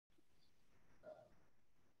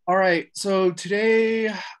All right, so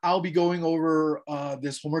today I'll be going over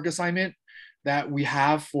this homework assignment that we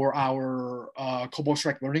have for our Cobalt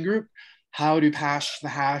Strike learning group, how to pass the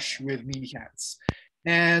hash with mimikatz.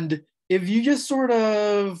 And if you just sort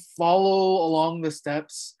of follow along the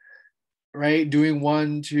steps, right? Doing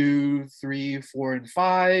one, two, three, four, and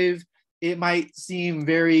five. It might seem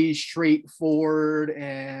very straightforward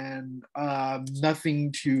and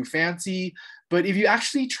nothing too fancy, but if you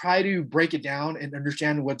actually try to break it down and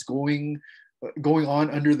understand what's going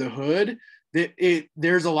on under the hood,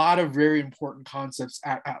 there's a lot of very important concepts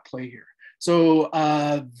at play here. So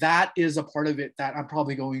that is a part of it that I'm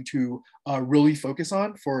probably going to really focus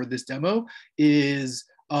on for this demo is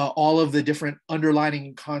all of the different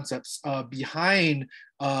underlining concepts behind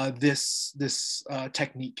this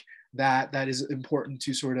technique that is important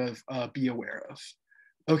to sort of be aware of.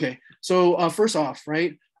 Okay, so first off,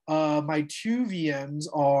 right, my two VMs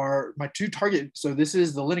are my two target. So this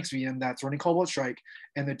is the Linux VM that's running Cobalt Strike,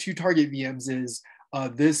 and the two target VMs is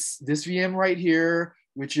this VM right here,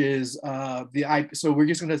 which is the IP. So we're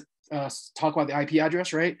just going to talk about the IP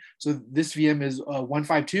address, right? So this VM is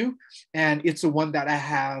 152, and it's the one that I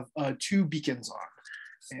have two beacons on.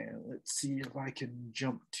 And let's see if I can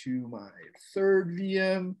jump to my third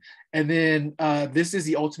VM. And then this is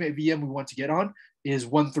the ultimate VM we want to get on is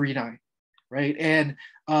 139, right? And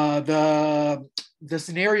the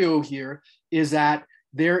scenario here is that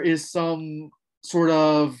there is some sort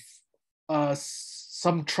of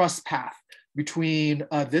some trust path between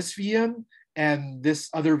this VM and this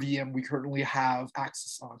other VM we currently have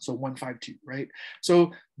access on, so 152, right?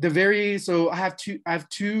 So so I have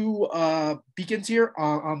two beacons here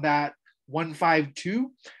on that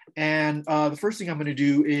 152, and the first thing I'm going to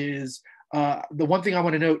do is the one thing I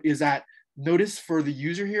want to note is that notice for the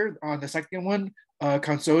user here on the second one,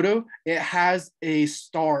 Consodo, it has a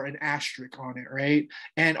star, an asterisk on it, right?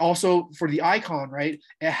 And also for the icon, right,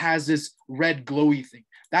 it has this red glowy thing.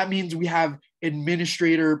 That means we have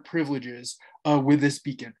administrator privileges with this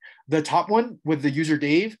beacon. The top one with the user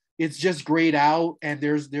Dave, it's just grayed out and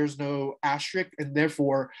there's no asterisk, and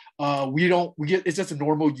therefore we get it's just a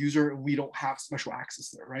normal user and we don't have special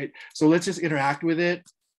access there, right? So let's just interact with it.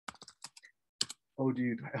 Oh,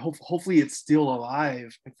 dude, hopefully it's still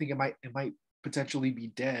alive. I think it might potentially be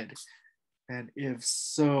dead. And if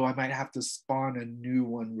so, I might have to spawn a new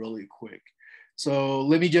one really quick. So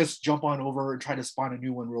let me just jump on over and try to spawn a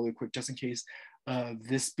new one really quick, just in case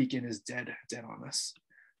this beacon is dead on us.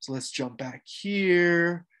 So let's jump back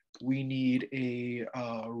here. We need a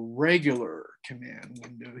regular command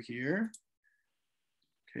window here.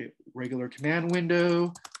 Okay, regular command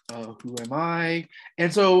window. Who am I?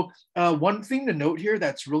 And so one thing to note here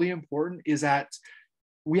that's really important is that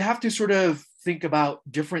we have to sort of think about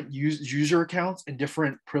different user accounts and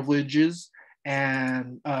different privileges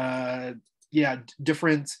and yeah,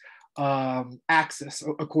 different access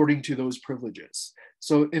according to those privileges.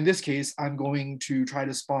 So in this case, I'm going to try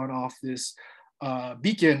to spawn off this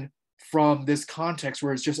beacon from this context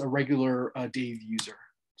where it's just a regular Dave user.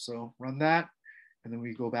 So run that, and then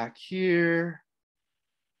we go back here.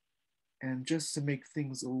 And just to make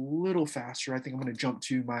things a little faster, I think I'm going to jump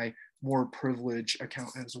to my more privileged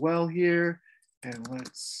account as well here. And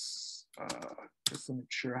let's just to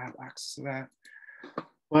make sure I have access to that.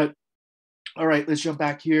 But all right, let's jump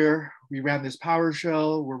back here. We ran this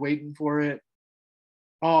PowerShell. We're waiting for it.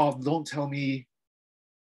 Oh, don't tell me.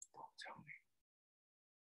 Don't tell me.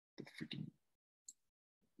 The freaking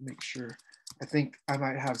make sure. I think I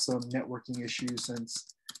might have some networking issues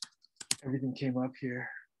since everything came up here.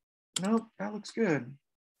 Nope, that looks good.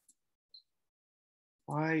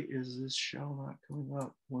 Why is this shell not coming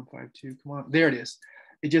up? 152, come on. There it is.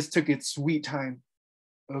 It just took its sweet time.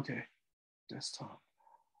 Okay, desktop.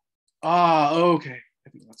 Ah, okay. I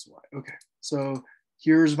think that's why. Okay, so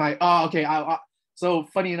here's my, okay. So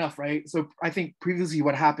funny enough, right? So I think previously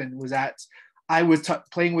what happened was that I was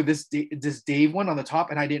playing with this Dave one on the top,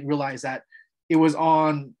 and I didn't realize that it was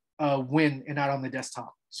on Win and not on the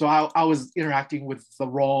desktop. So I was interacting with the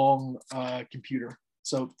wrong computer.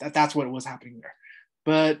 So that's what was happening there.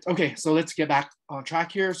 But okay, so let's get back on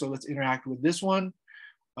track here. So let's interact with this one.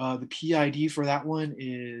 The PID for that one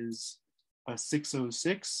is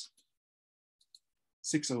 606,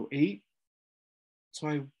 608. So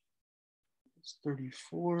it's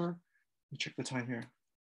 34. Let me check the time here.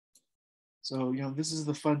 So, this is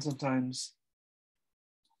the fun sometimes.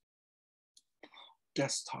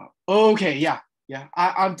 Desktop. Okay, yeah.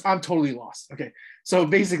 I'm totally lost. Okay, so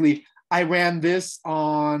basically, I ran this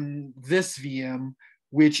on this VM,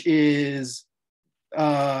 which is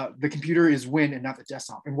the computer is Win and not the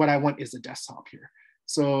desktop. And what I want is the desktop here.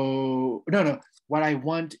 So no, what I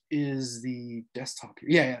want is the desktop here.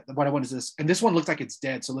 Yeah, what I want is this. And this one looks like it's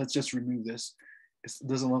dead. So let's just remove this. It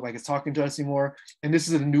doesn't look like it's talking to us anymore. And this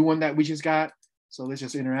is a new one that we just got. So let's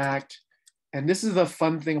just interact. And this is the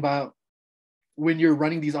fun thing about when you're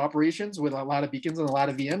running these operations with a lot of beacons and a lot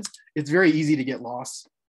of VMs, it's very easy to get lost.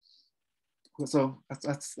 So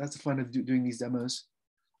that's fun of doing these demos.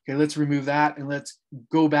 Okay, let's remove that and let's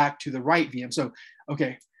go back to the right VM. So,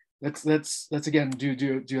 okay, let's again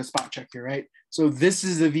do a spot check here, right? So this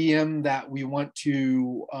is the VM that we want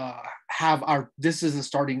to have this is the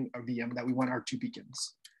starting VM that we want our 2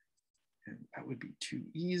 beacons. And that would be too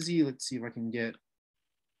easy. Let's see if I can get,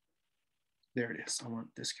 there it is. I want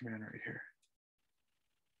this command right here.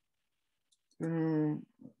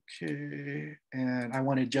 Okay, and I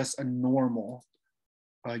wanted just a normal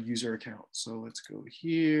user account. So let's go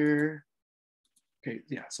here. Okay,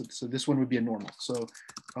 yeah, so this one would be a normal. So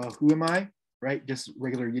who am I, right? Just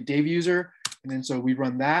regular Dave user. And then so we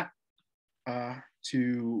run that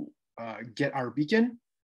to get our beacon.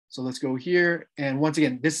 So let's go here. And once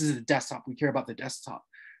again, this is the desktop. We care about the desktop.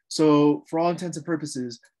 So for all intents and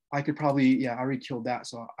purposes, I could probably, yeah, I already killed that.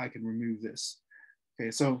 So I can remove this.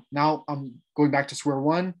 Okay, so now I'm going back to square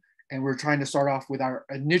one, and we're trying to start off with our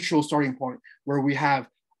initial starting point where we have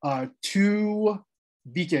 2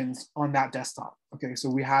 beacons on that desktop. Okay, so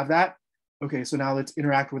we have that. Okay, so now let's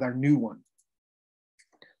interact with our new one.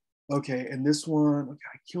 Okay, and this one, okay,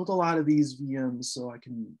 I killed a lot of these VMs, so I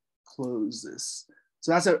can close this.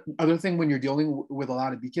 So that's another thing when you're dealing with a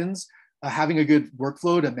lot of beacons. Having a good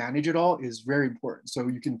workflow to manage it all is very important. So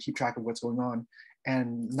you can keep track of what's going on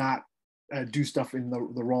and not do stuff in the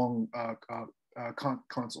wrong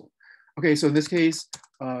console. Okay, so in this case,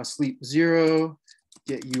 sleep 0,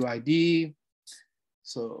 get UID.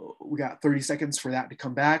 So we got 30 seconds for that to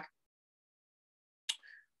come back.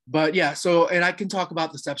 But yeah, so, and I can talk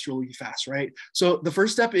about the steps really fast, right? So the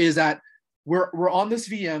first step is that we're on this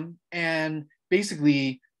VM, and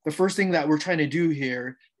basically the first thing that we're trying to do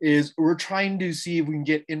here is we're trying to see if we can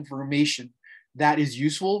get information that is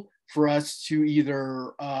useful for us to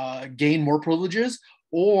either gain more privileges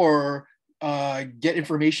or get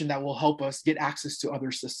information that will help us get access to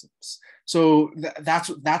other systems. So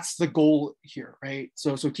that's the goal here, right?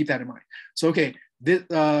 So keep that in mind. So okay,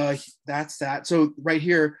 that's that. So right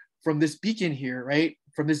here from this beacon here, right,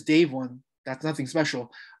 from this Dave one, that's nothing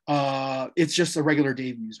special. It's just a regular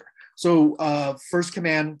Dave user. So first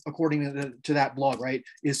command, according to that blog, right,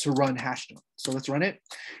 is to run hashdump. So let's run it.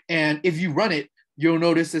 And if you run it, you'll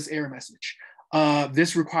notice this error message.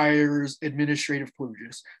 This requires administrative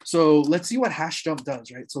privileges. So let's see what hashdump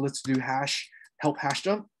does, right? So let's do help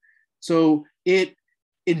hashdump. So it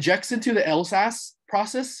injects into the LSASS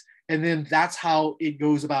process, and then that's how it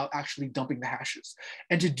goes about actually dumping the hashes.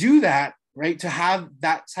 And to do that, right, to have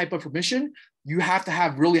that type of permission, you have to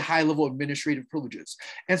have really high level administrative privileges.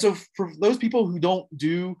 And so for those people who don't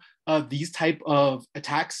do these type of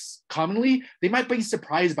attacks commonly, they might be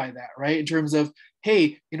surprised by that, right? In terms of,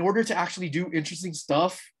 hey, in order to actually do interesting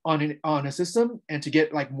stuff on a system and to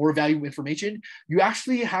get like more valuable information, you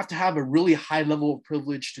actually have to have a really high level of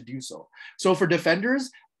privilege to do so. So for defenders,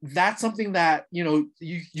 that's something that you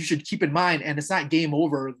should keep in mind. And it's not game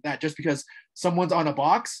over that just because someone's on a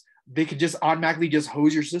box, they could just automatically just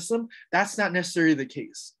hose your system. That's not necessarily the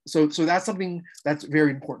case. So that's something that's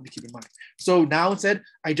very important to keep in mind. So now instead,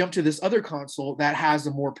 I jump to this other console that has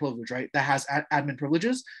a more privilege, right? That has admin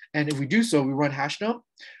privileges. And if we do so, we run hashdump,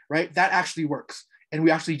 right? That actually works. And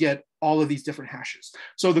we actually get all of these different hashes.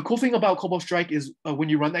 So the cool thing about Cobalt Strike is when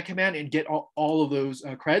you run that command and get all of those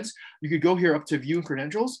creds, you could go here up to view and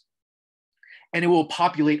credentials, and it will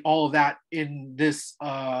populate all of that in this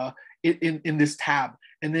in this tab.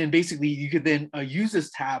 And then basically you could then use this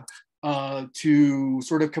tab to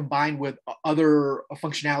sort of combine with other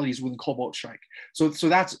functionalities within Cobalt Strike. So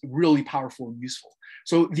that's really powerful and useful.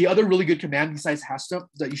 So the other really good command besides hashdump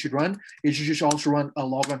that you should run is you should also run a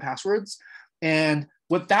log on passwords. And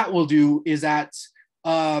what that will do is that,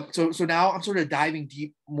 so now I'm sort of diving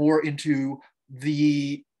deep more into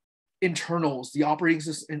the internals, the operating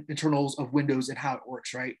system internals of Windows and how it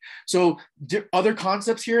works, right? So other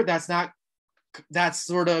concepts here that's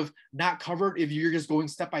sort of not covered if you're just going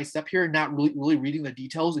step by step here and not really reading the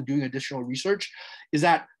details and doing additional research, is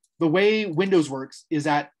that the way Windows works is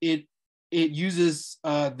that it uses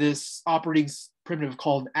this operating primitive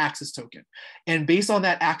called an access token. And based on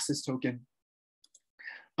that access token,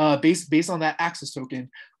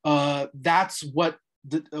 that's what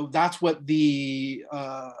that's what the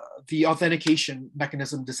authentication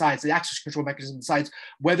mechanism decides. The access control mechanism decides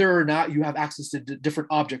whether or not you have access to different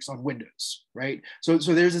objects on Windows, right? So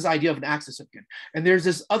there's this idea of an access token, and there's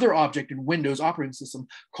this other object in Windows operating system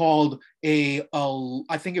called I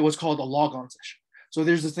think it was called a logon session. So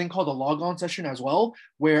there's this thing called a logon session as well,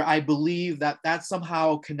 where I believe that that's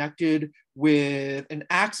somehow connected with an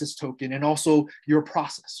access token and also your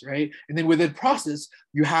process, right? And then within process,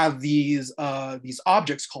 you have these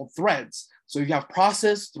objects called threads. So you have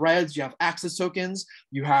process, threads, you have access tokens,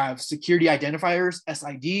 you have security identifiers,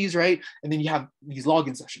 SIDs, right? And then you have these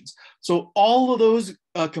login sessions. So all of those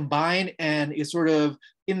combine and is sort of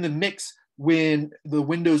in the mix when the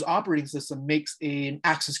Windows operating system makes an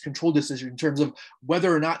access control decision in terms of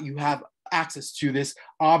whether or not you have access to this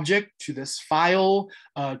object, to this file,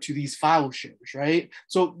 to these file shares, right?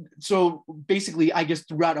 So basically, I guess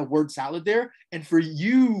throughout a word salad there, and for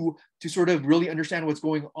you to sort of really understand what's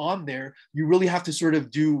going on there, you really have to sort of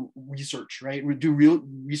do research, right? Do real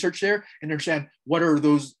research there and understand what are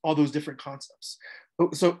all those different concepts.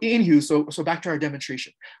 So anywho, so back to our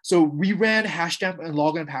demonstration. So we ran hashdamp and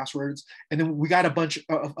login passwords, and then we got a bunch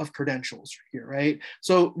of credentials here, right?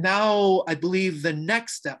 So now I believe the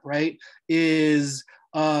next step, right, is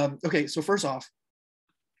okay. So first off,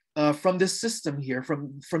 from this system here,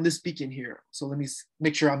 from this beacon here. So let me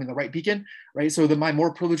make sure I'm in the right beacon, right? So my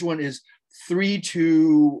more privileged one is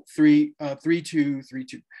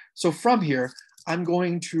 3232. So from here, I'm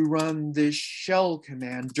going to run this shell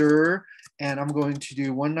command dir, and I'm going to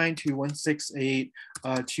do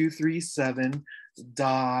 192.168.237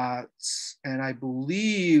 dots, and I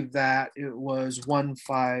believe that it was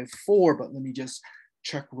 154, but let me just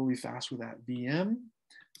check really fast with that VM.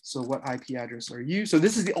 So what IP address are you? So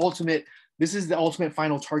this is the ultimate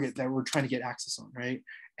final target that we're trying to get access on, right?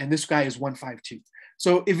 And this guy is 152.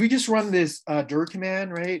 So if we just run this dir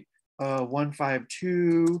command, right?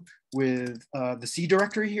 152 with the C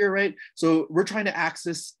directory here, right? So we're trying to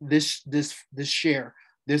access this share,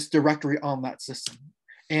 this directory on that system.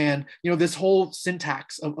 And this whole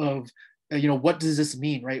syntax of what does this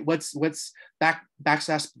mean, right? What's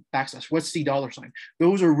backslash, what's the $sign?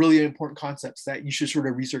 Those are really important concepts that you should sort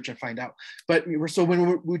of research and find out. But so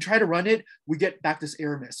when we try to run it, we get back this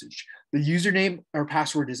error message. The username or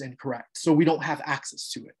password is incorrect, so we don't have access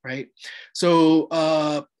to it, right? So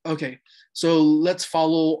okay, so let's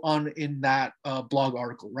follow on in that blog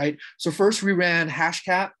article, right? So first we ran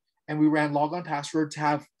hashcat and we ran logon password to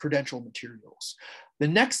have credential materials. The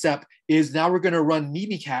next step is now we're going to run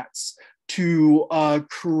mimikatz to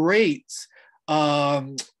create,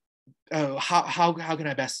 how can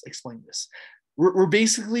I best explain this? We're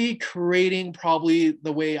basically creating, probably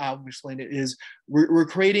the way I'll explain it is, we're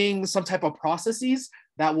creating some type of processes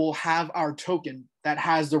that will have our token that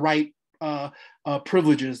has the right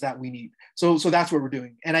privileges that we need. So that's what we're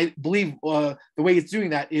doing. And I believe the way it's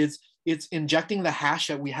doing that is it's injecting the hash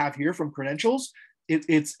that we have here from credentials. So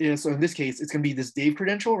in this case, it's going to be this Dave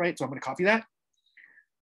credential, right? So I'm going to copy that.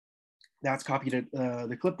 That's copied at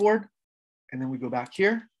the clipboard. And then we go back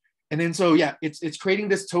here. And then, so yeah, it's creating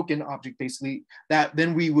this token object basically that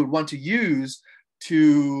then we would want to use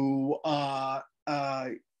to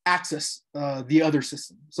access the other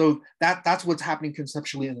system. So that's what's happening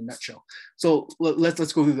conceptually in a nutshell. So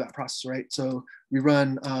let's go through that process, right? So we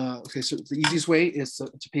run, okay, so the easiest way is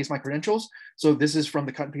to paste my credentials. So this is from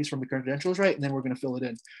the cut and paste from the credentials, right? And then we're gonna fill it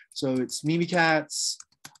in. So it's mimikatz,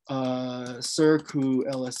 circu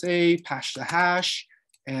LSA, patch the hash,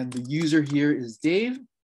 and the user here is Dave.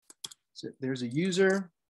 So there's a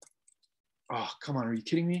user. Oh, come on, are you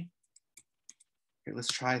kidding me? Okay, let's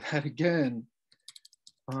try that again.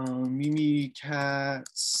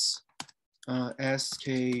 Mimikatz,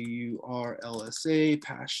 SKURLSA,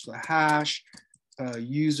 patch the hash,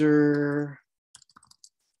 user,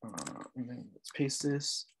 and then let's paste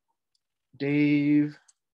this, Dave,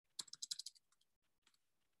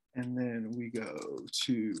 and then we go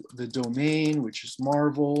to the domain, which is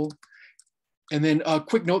Marvel. And then a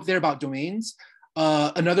quick note there about domains.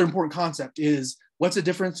 Another important concept is what's the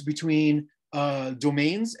difference between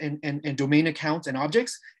domains and domain accounts and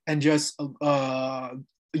objects, and just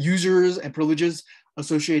users and privileges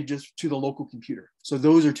associated just to the local computer. So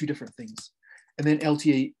those are two different things. And then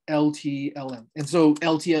LTLM. And so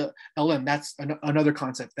LTLM, that's another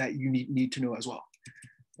concept that you need to know as well,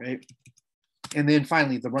 right? And then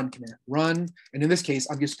finally, the run command. Run, and in this case,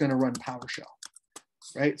 I'm just gonna run PowerShell,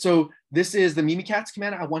 right? So this is the mimikatz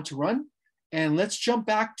command I want to run. And let's jump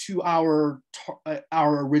back to our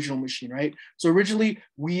original machine, right? So originally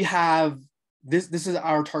we have this is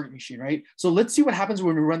our target machine, right? So let's see what happens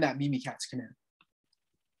when we run that mimikatz command.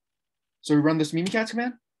 So we run this mimikatz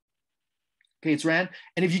command. Okay, it's ran.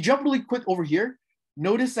 And if you jump really quick over here,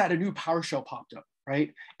 notice that a new PowerShell popped up,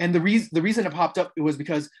 right? And the reason it popped up, it was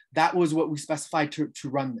because that was what we specified to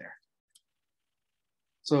run there.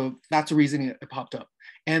 So that's the reason it popped up.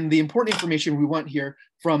 And the important information we want here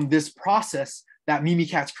from this process that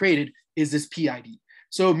mimikatz created is this PID.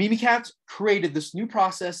 So mimikatz created this new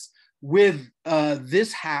process with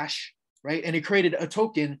this hash, right? And it created a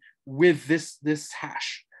token with this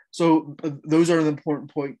hash. So those are the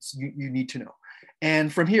important points you need to know.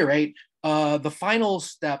 And from here, right, the final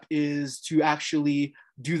step is to actually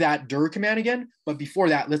do that dir command again. But before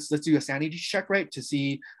that, let's do a sanity check, right, to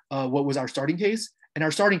see what was our starting case. And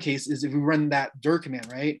our starting case is if we run that dir command,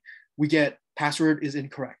 right, we get password is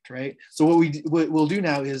incorrect, right? So what we'll do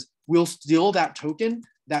now is we'll steal that token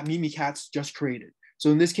that mimikatz just created.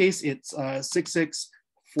 So in this case, it's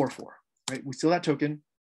 6644, right? We steal that token.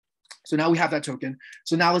 So now we have that token.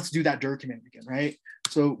 So now let's do that dir command again, right?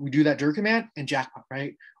 So we do that dir command and jackpot,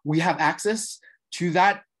 right? We have access to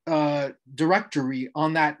that directory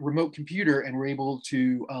on that remote computer, and we're able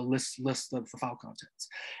to list the file contents.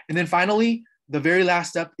 And then finally, the very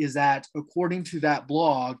last step is that according to that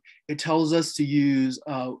blog, it tells us to use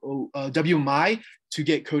WMI to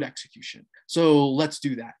get code execution. So let's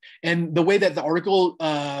do that. And the way that the article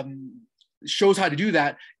shows how to do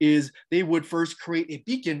that is they would first create a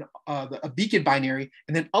beacon binary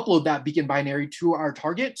and then upload that beacon binary to our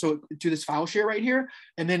target, so to this file share right here,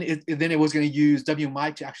 and then it was going to use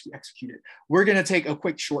WMI to actually execute it. We're going to take a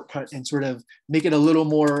quick shortcut and sort of make it a little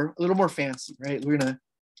more fancy, right? We're going to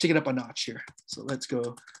take it up a notch here. So let's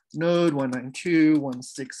go node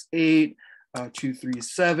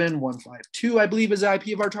 192.168.237.152, I believe is the IP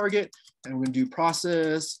of our target, and we're going to do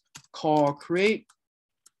process call create.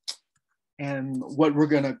 And what we're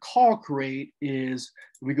going to call create is,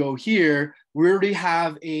 we go here, we already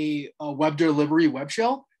have a web delivery web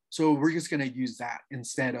shell. So we're just going to use that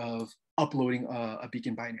instead of uploading a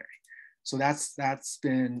beacon binary. So that's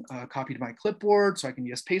been copied to my clipboard. So I can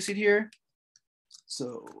just paste it here.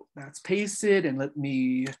 So that's pasted, and let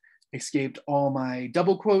me escape all my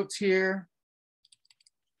double quotes here.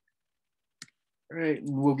 All right,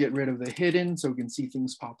 and we'll get rid of the hidden so we can see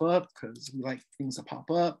things pop up, because we like things to pop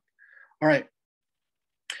up. All right,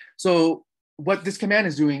 so what this command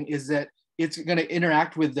is doing is that it's going to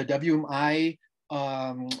interact with the WMI,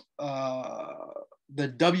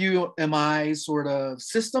 sort of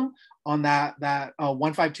system on that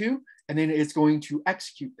 152, and then it's going to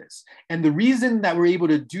execute this. And the reason that we're able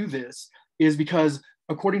to do this is because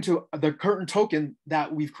according to the current token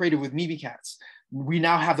that we've created with mimikatz, we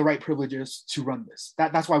now have the right privileges to run this.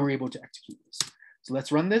 That's why we're able to execute this. So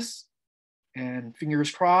let's run this, and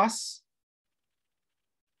fingers crossed.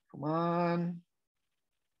 Come on.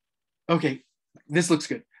 Okay, this looks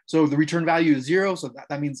good. So the return value is 0, so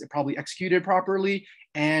that means it probably executed properly,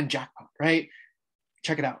 and jackpot, right?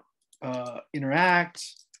 Check it out. Interact,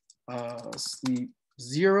 sleep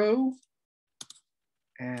 0,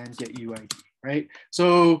 and get UID, right?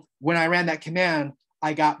 So when I ran that command,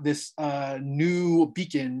 I got this new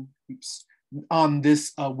beacon on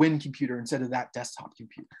this Win computer instead of that desktop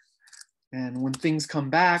computer. And when things come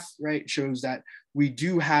back, right, it shows that we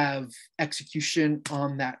do have execution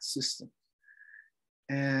on that system.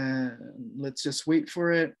 And let's just wait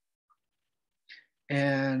for it.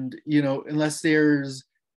 And, you know, unless there's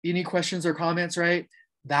any questions or comments, right,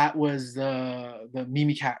 that was the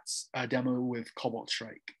mimikatz demo with Cobalt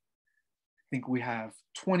Strike. I think we have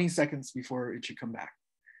 20 seconds before it should come back.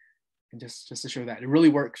 And just to show that it really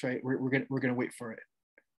works, right? We're gonna wait for it.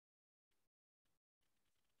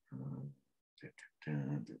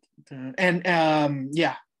 And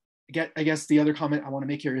yeah, I guess the other comment I want to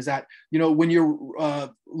make here is that, you know, when you're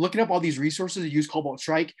looking up all these resources to use Cobalt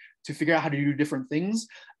Strike to figure out how to do different things,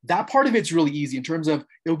 that part of it's really easy in terms of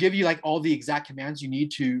it'll give you like all the exact commands you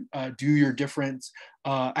need to do your different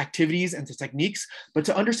activities and techniques. But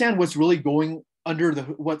to understand what's really going under the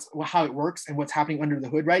how it works and what's happening under the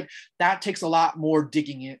hood, right, that takes a lot more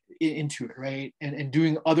digging into it, right, and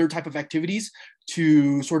doing other type of activities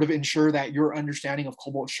to sort of ensure that your understanding of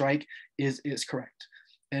Cobalt Strike is correct.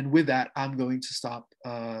 And with that, I'm going to stop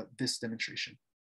this demonstration.